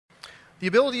The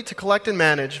ability to collect and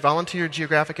manage volunteer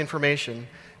geographic information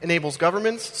enables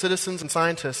governments, citizens, and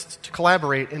scientists to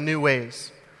collaborate in new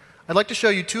ways. I'd like to show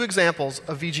you two examples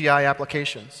of VGI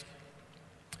applications.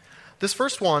 This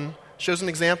first one shows an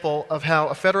example of how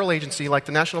a federal agency like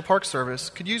the National Park Service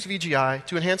could use VGI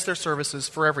to enhance their services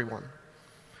for everyone.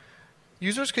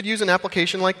 Users could use an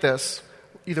application like this,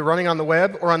 either running on the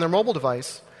web or on their mobile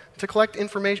device, to collect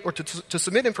information or to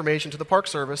submit information to the Park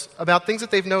Service about things that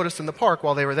they've noticed in the park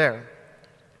while they were there.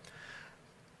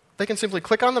 They can simply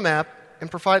click on the map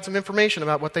and provide some information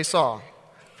about what they saw.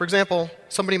 For example,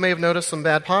 somebody may have noticed some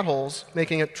bad potholes,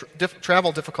 making it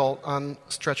travel difficult on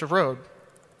a stretch of road.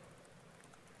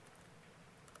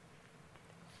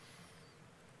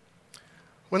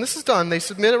 When this is done, they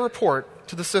submit a report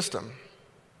to the system.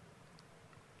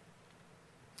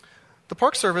 The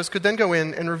Park Service could then go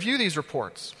in and review these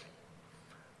reports.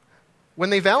 When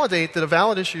they validate that a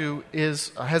valid issue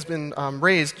has been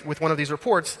raised with one of these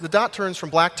reports, the dot turns from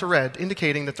black to red,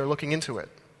 indicating that they're looking into it.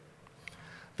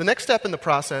 The next step in the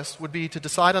process would be to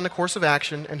decide on a course of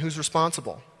action and who's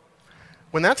responsible.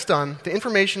 When that's done, the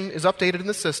information is updated in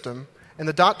the system, and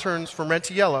the dot turns from red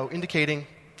to yellow, indicating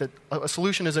that a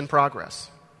solution is in progress.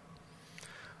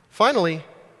 Finally,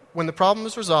 when the problem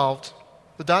is resolved,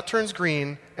 the dot turns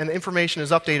green, and the information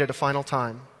is updated a final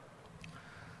time.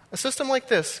 A system like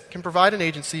this can provide an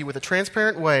agency with a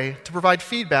transparent way to provide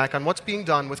feedback on what's being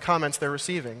done with comments they're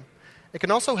receiving. It can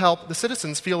also help the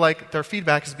citizens feel like their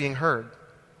feedback is being heard.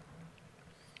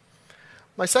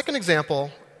 My second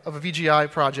example of a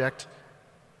VGI project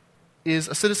is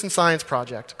a citizen science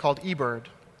project called Ebird.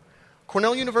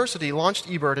 Cornell University launched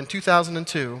Ebird in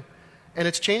 2002, and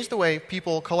it's changed the way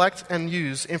people collect and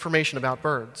use information about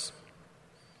birds.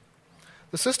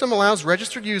 The system allows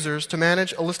registered users to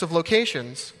manage a list of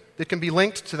locations that can be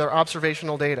linked to their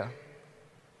observational data.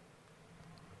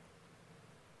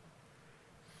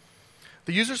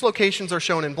 The users' locations are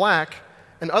shown in black,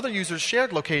 and other users'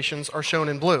 shared locations are shown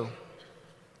in blue.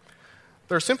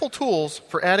 There are simple tools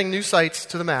for adding new sites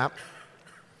to the map.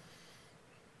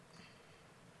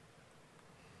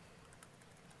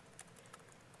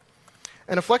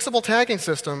 And a flexible tagging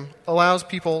system allows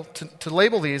people to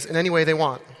label these in any way they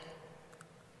want.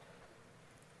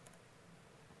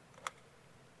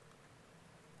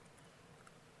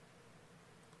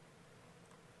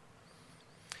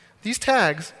 These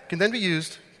tags can then be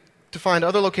used to find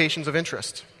other locations of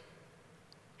interest.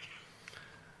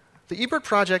 The Ebird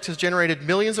project has generated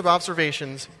millions of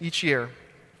observations each year,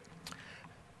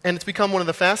 and it's become one of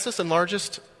the fastest and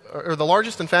largest, or the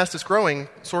largest and fastest growing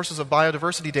sources of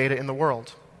biodiversity data in the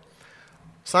world.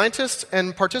 Scientists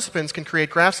and participants can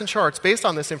create graphs and charts based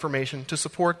on this information to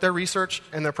support their research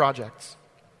and their projects.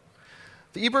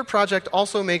 The Ebird project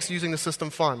also makes using the system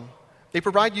fun. They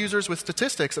provide users with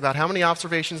statistics about how many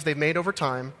observations they've made over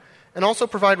time, and also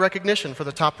provide recognition for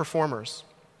the top performers.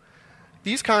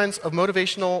 These kinds of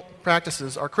motivational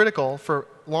practices are critical for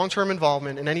long-term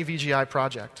involvement in any VGI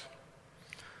project.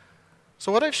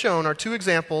 So what I've shown are two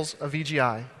examples of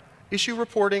VGI, issue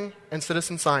reporting and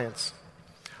citizen science.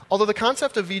 Although the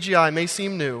concept of VGI may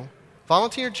seem new,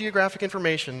 volunteer geographic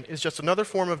information is just another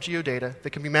form of geodata that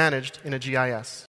can be managed in a GIS.